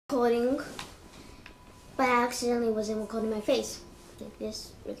recording, but I accidentally wasn't recording my face. Like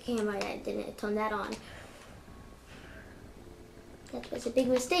this with the camera, I didn't turn that on. That was a big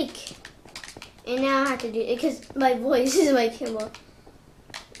mistake. And now I have to do it because my voice is my camera.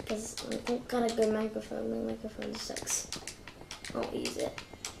 Because I got a good microphone. My microphone sucks. I won't use it.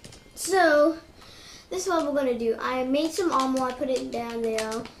 So, this is what we're going to do. I made some anemore. I put it down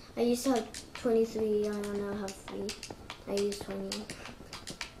there. I used to have 23. I don't know how 3. I used 20.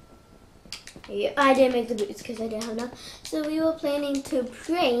 Yeah, I didn't make the boots because I didn't have enough. So, we were planning to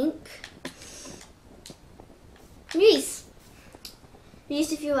prank Reese.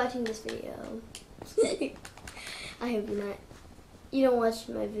 Reese, if you're watching this video. I hope you're not. You don't watch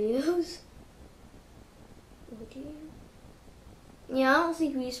my videos? Oh dear. Yeah, I don't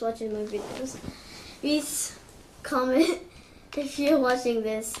think Reese watches my videos. Reese, comment if you're watching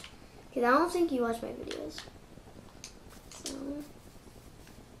this. Because I don't think you watch my videos.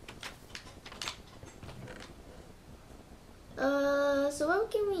 So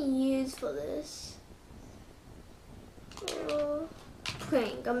what can we use for this?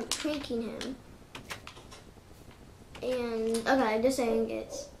 Prank. I'm pranking him. And okay, I'm just saying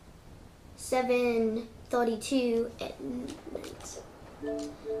it's 7:32 at night.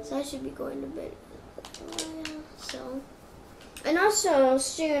 So I should be going to bed. So, and also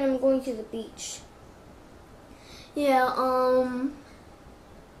soon I'm going to the beach. Yeah,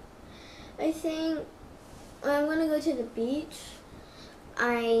 I think I'm gonna go to the beach.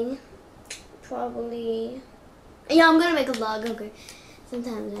 I'm gonna make a vlog. Okay,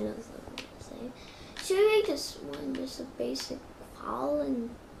 sometimes I know that's not what to say. Should we make this one just a basic haul and?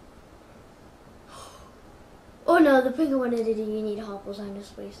 Oh no, the bigger one I did. You need hoppers. I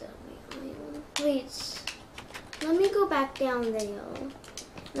just wasted my iron. Wait, let me go back down there.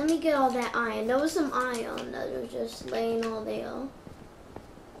 Let me get all that iron. There was some iron that was just laying all there.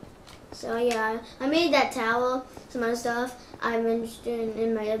 So yeah, I made that tower, some other stuff I mentioned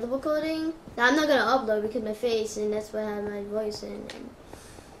in my other recording. That I'm not gonna upload because my face, and that's what I had my voice in. And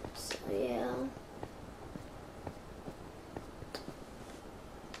so yeah.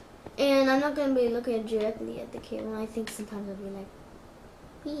 And I'm not gonna be looking directly at the camera. I think sometimes I'll be like,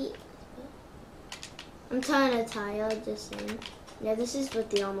 wait. I'm kind of tired, just saying. Yeah, this is what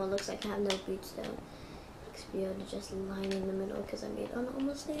the armor looks like. I have no boots though. Explode just lying in the middle because I made an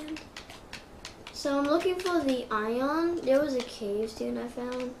armor stand. So I'm looking for the iron. There was a cave soon I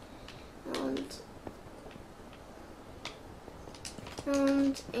found.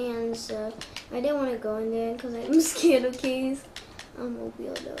 And so I didn't want to go in there because I'm scared of caves. I'm a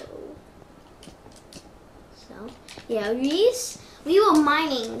weirdo. So yeah, Reese, we were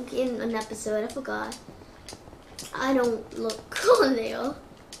mining in an episode. I forgot. I don't look on there.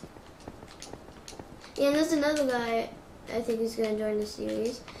 Yeah, and there's another guy I think who's gonna join the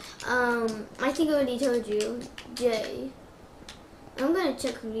series. I think I already told you, Jay. I'm gonna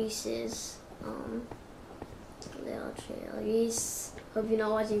check Reese's little trail. Reese, hope you're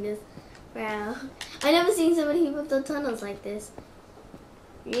not watching this. Wow, I never seen somebody who built tunnels like this.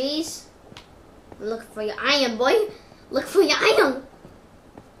 Reese, look for your iron, boy. Look for your iron.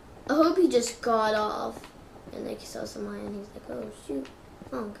 I hope he just got off and like he saw some iron. He's like, oh shoot.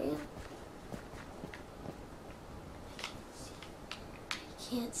 Oh, okay.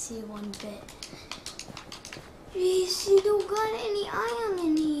 I can't see one bit. Reese, you don't got any iron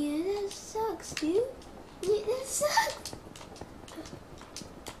in here. That sucks, dude. Yeah, that sucks.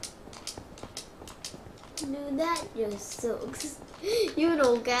 Dude, that just sucks. You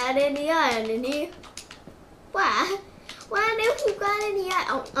don't got any iron in here. Why? Why don't you got any iron?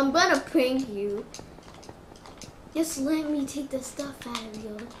 Oh, I'm gonna prank you. Just let me take the stuff out of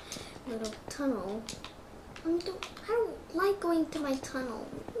your little tunnel. I don't like going to my tunnel.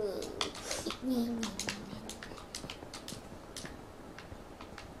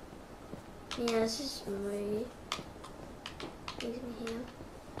 Yeah, this is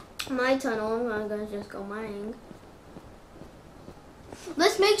my tunnel. I'm gonna just go mining.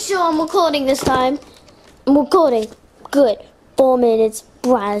 Let's make sure I'm recording this time. I'm recording. Good. 4 minutes,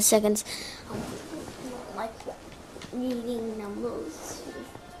 5 seconds. Like reading numbers.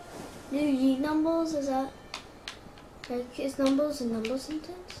 Do you read numbers? Is that like is numbers a number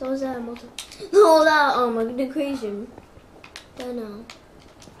sentence? Or is that a multiple? No, that an equation. Don't know.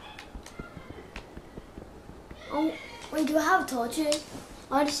 Oh wait, do I have torches?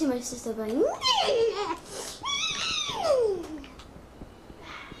 Oh, I just see my sister going.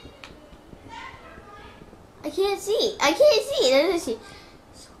 I can't see. I can't see. That is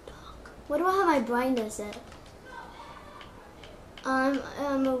so dark. What do I have my brightness at? I'm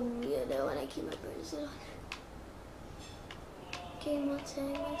a weirdo when I keep my brightness at. Okay, let's say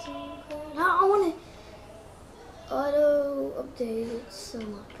I want to auto update. It's still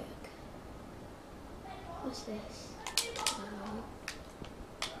not quick. What's this?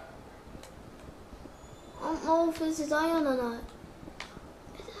 I don't know if this is iron or not.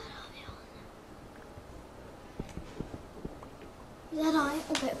 Is that iron?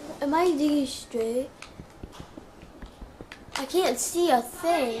 Okay, am I digging straight? I can't see a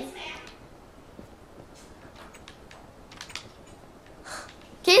thing.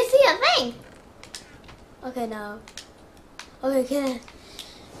 Can't see a thing. Okay, no. Okay, can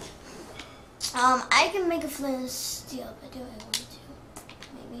I can make a flint and steel, but do I want to?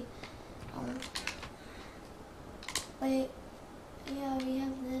 Maybe. Wait. Yeah, we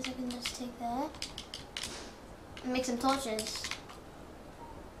have this. I can just take that and make some torches.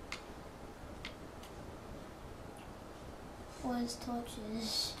 What is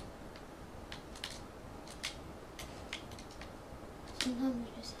torches? Sometimes we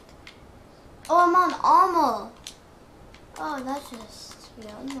just have to. Oh, I'm on armor. Oh, that's just,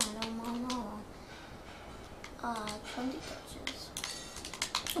 yeah, no, I don't want armor. 20 torches.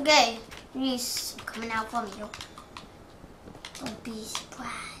 Okay, Reese, I'm coming out from you. Don't be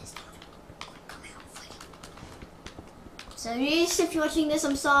surprised. I'm coming out for you. So Reese, if you're watching this,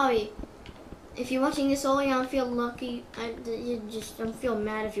 I'm sorry. If you're watching this only, I feel lucky. I feel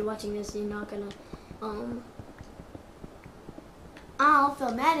mad if you're watching this. You're not gonna. I'll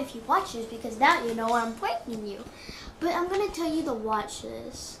feel mad if you watch this because now you know I'm pranking you. But I'm gonna tell you to watch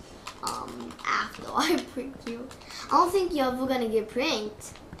this after I prank you. I don't think you're ever gonna get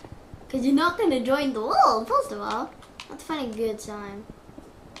pranked because you're not gonna join the world. First of all, I have to find a good time.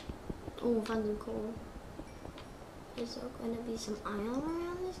 Oh, find some coal. Is there gonna be some iron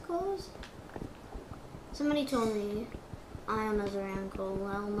around this coals? Somebody told me iron is around coal.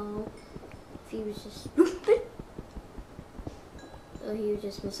 I don't know if he was just stupid or he was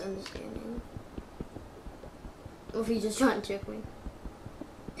just misunderstanding. Or if he's just trying to trick me.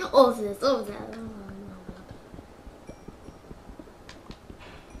 All of this, all of that.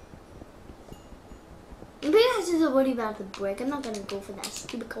 Maybe I should just worry about the brick. I'm not gonna go for that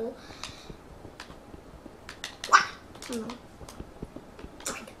stupid coal. What? I don't know.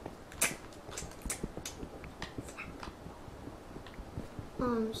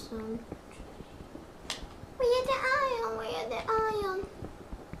 So where's the iron? Where's the iron?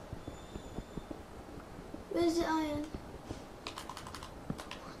 Where's the iron?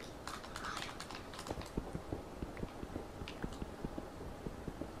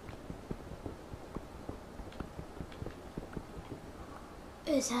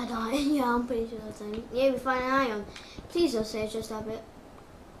 Is that iron? Yeah, I'm pretty sure that's iron. Yeah, we find iron. Please don't say it's just that bit.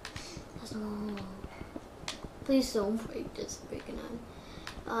 That's no. Please don't break this freaking iron.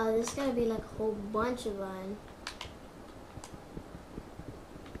 There's gotta be like a whole bunch of iron.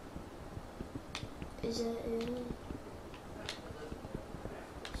 Is that it?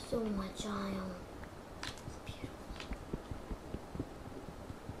 So much iron. It's beautiful.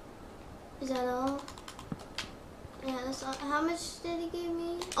 Is that all? Yeah, that's all. How much did he give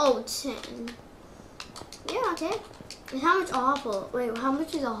me? Oh, 10. Yeah, okay. And how much a hopper? Wait, how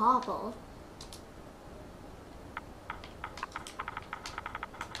much is a hopper?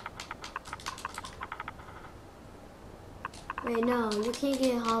 Wait, no, you can't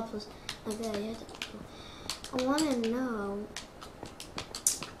get hoppers like that. You have to, I want to know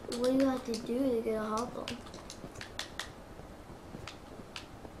what do you have to do to get a hopper?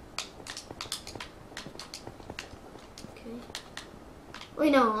 Okay.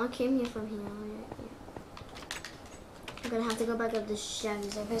 Wait, no, I came here from here. I'm gonna have to go back up the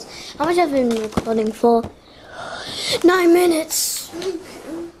shadows of this. How much have I been recording for? 9 minutes.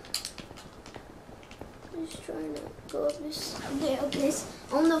 Just trying to go up this. Okay.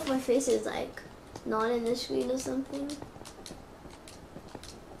 I don't know if my face is like not in the screen or something.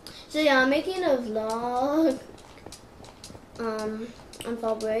 So yeah, I'm making a vlog. On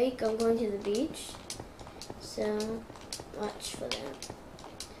fall break, I'm going to the beach. So watch for that.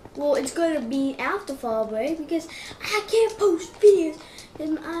 Well, it's going to be after fall break because I can't post videos.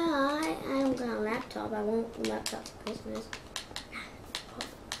 And I haven't got a laptop. I want a laptop for Christmas.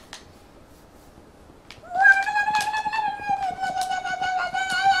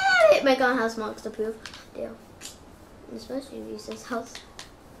 My gun has marks to prove. Deal. Especially Reese's house.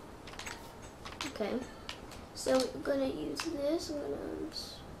 Okay. So we're gonna use this. I'm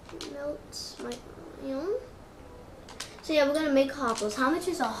gonna melt my iron. So yeah, we're gonna make hoppers. How much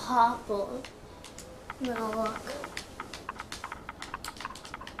is a hopper? I'm gonna look.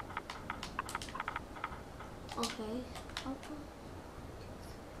 Okay.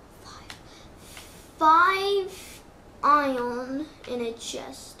 Five iron in a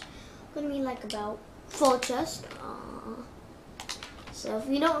chest. Gonna be like about full chest. So if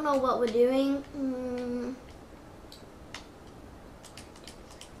you don't know what we're doing,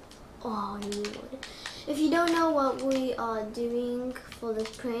 if you don't know what we are doing for this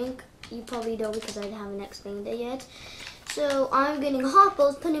prank, you probably don't because I haven't explained it yet. So I'm getting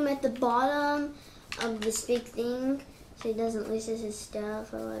hopples, putting them at the bottom of this big thing so he doesn't lose his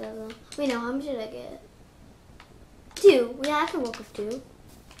stuff or whatever. Wait, no, how much did I get? 2. Yeah, I can work with 2.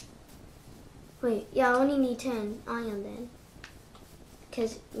 Wait, yeah, I only need 10 iron then.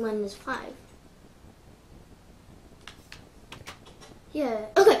 Because 1 is 5. Yeah,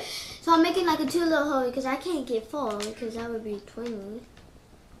 okay. So I'm making like a 2 little hole because I can't get 4 because that would be 20.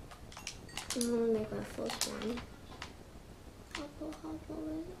 I'm gonna make my first one. Hopple,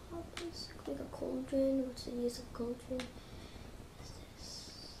 where's the hopples? Like a cauldron. What's the use of cauldron? What's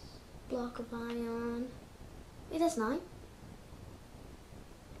this? Block of iron. Wait, that's 9?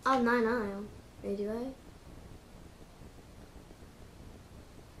 Oh, 9 iron. Wait, do I?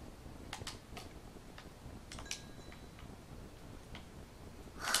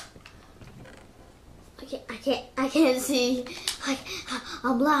 I can't see.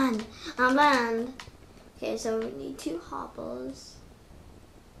 I'm blind. Okay, so we need 2 hopples.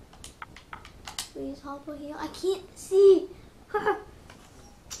 Please hopple here. I can't see.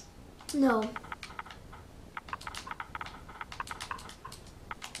 No.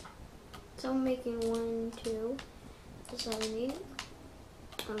 So I'm making 1, 2. That's all we need.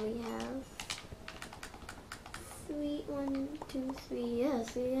 And we have 3. 1, 2, 3. Yeah,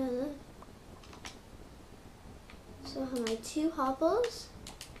 3. Yeah. So I have my 2 hopples.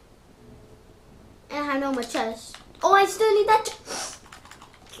 And I have no more chest. Oh, I still need that.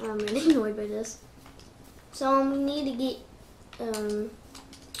 I'm really annoyed by this. So we need to get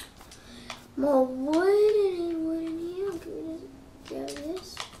more wood. Any wood in here? Can we just grab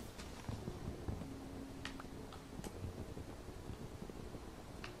this?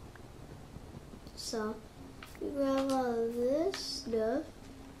 So we grab all of this stuff.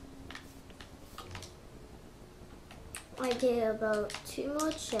 I get about 2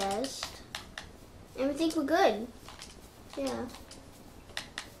 more chests. And we think we're good. Yeah.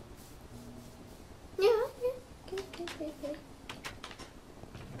 Yeah. Okay.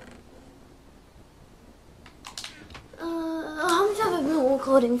 How much have I been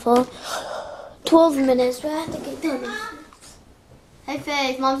recording for? 12 minutes, but I have to get done. Hey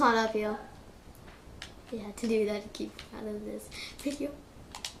Faith, Mom's not up here. Yeah, to do that to keep out of this video.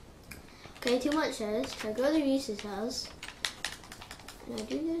 Okay, 2 more chests. I go to Reese's house. And I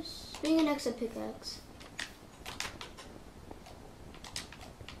do this. Bring an extra pickaxe.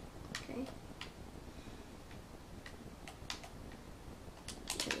 Okay.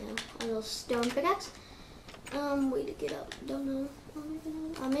 A little stone pickaxe. Way to get up. Don't know.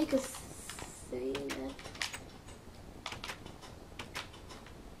 I'll make a 3 there.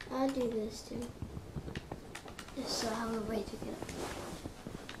 I'll do this too. Just so I have a way to get up.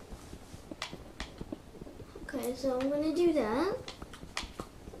 Okay, so I'm gonna do that.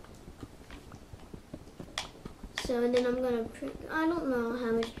 So and then I'm gonna, I don't know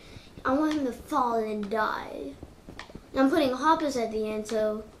how much, I want him to fall and die. And I'm putting hoppers at the end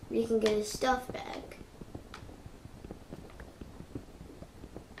so we can get his stuff back.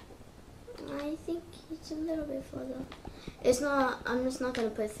 I think it's a little bit further. It's not, I'm just not gonna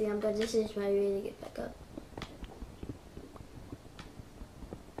put 3 on, but this is my way to get back up.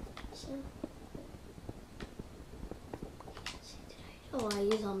 So, oh, I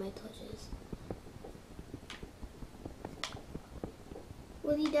use all my torches.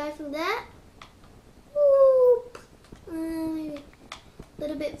 Will he die from that? Whoop. Maybe a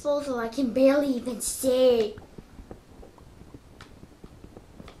little bit full so I can barely even see.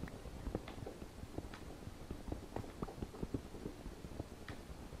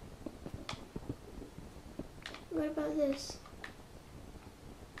 What about this?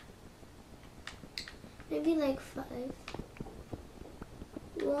 Maybe like 5.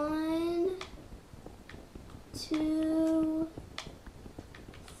 1, 2,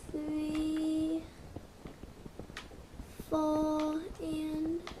 3, 4,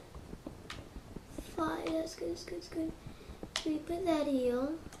 and 5. That's good, that's good. So we put that here.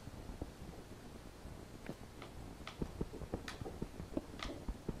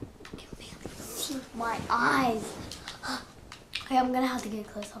 I can barely see with my eyes. Okay, I'm gonna have to get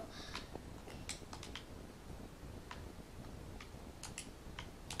close up.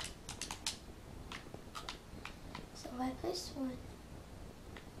 So I placed 1.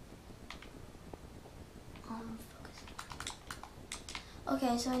 Focus.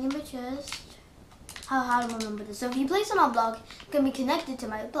 Okay, so I need my chest. how to remember this. So if you place it on a block, it can be connected to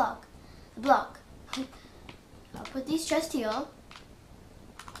my block. The block. I'll put these chests here.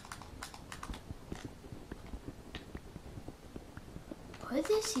 Put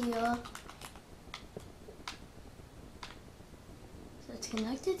this here. So it's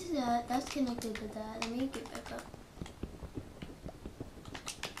connected to that. That's connected to that. Let me get back up.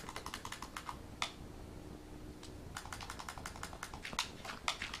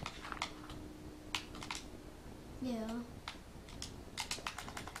 Yeah.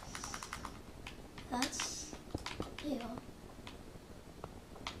 That's here.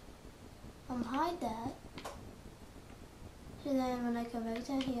 Hide that. So then when I come back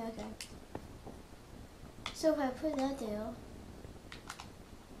down here, okay. So if I put that there,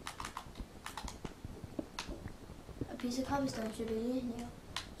 a piece of cobblestone should be in here.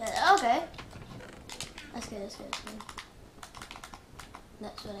 Yeah, okay. That's good, that's good, that's good.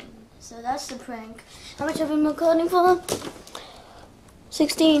 That's what I need. So that's the prank. How much have I been recording for?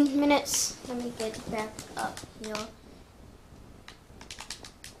 16 minutes. Let me get back up here.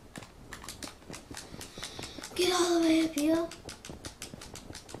 Get all the way up here.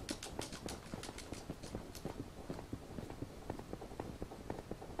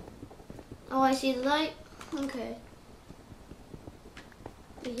 Oh, I see the light. Okay.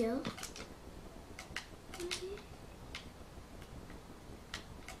 Right here.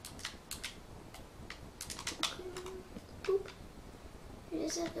 Boop.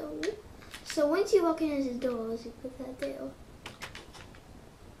 Here's that door. So once you walk in his doors, you put that there.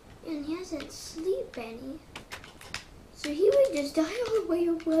 And he hasn't sleep any. So he would just die all the way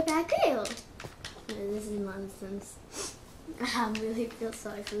back there. No, this is nonsense. I really feel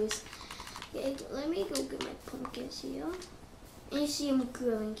sorry for this. Okay, let me go get my pumpkins here. And you see him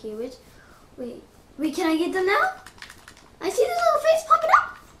growing carrots. Wait, can I get them now? I see this little face popping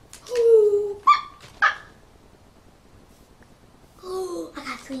up. Ooh. Oh, I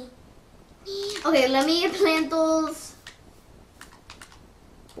got 3. Okay, let me plant those.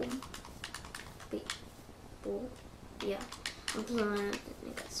 Boom. Wait. Boom. Yeah. I'm planting. I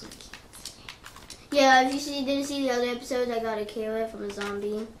got some carrots. Yeah, if you didn't see the other episodes, I got a carrot from a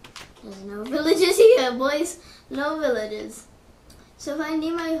zombie. There's no villages here, boys. No villages. So if I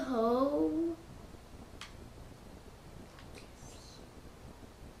need my hoe.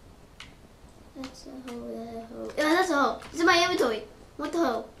 That's a hoe, that's a hoe. Yeah, that's a hoe. It's in my inventory. What the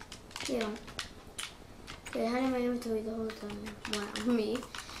hoe? Yeah. Okay, I had it in my inventory the whole time. Wow, me.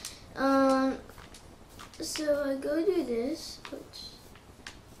 So I go do this. Put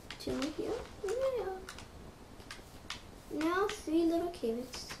 2 here. Yeah. Now 3 little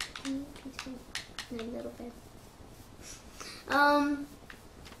carrots. A little bit. Yeah,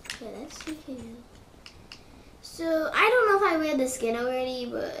 that's okay. So I don't know if I wear the skin already,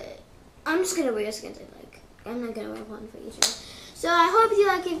 but I'm just gonna wear skins I like. I'm not gonna wear one for each one. So I hope you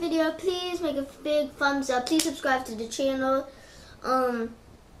like the video. Please make a big thumbs up. Please subscribe to the channel.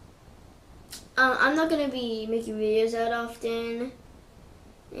 I'm not gonna be making videos that often,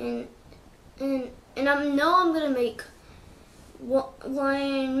 and I'm gonna make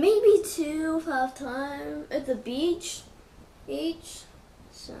one, maybe 2, 5 times at the beach each.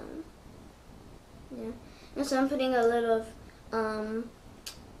 So yeah, and so I'm putting a little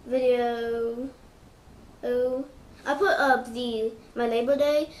video. Oh, I put up my Labor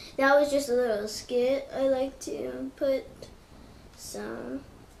Day. That was just a little skit I like to put. So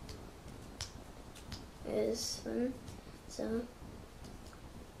it's fun. So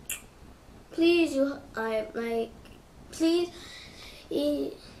please, please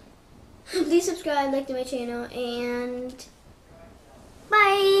subscribe, like to my channel, and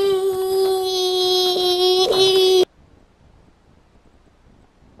bye.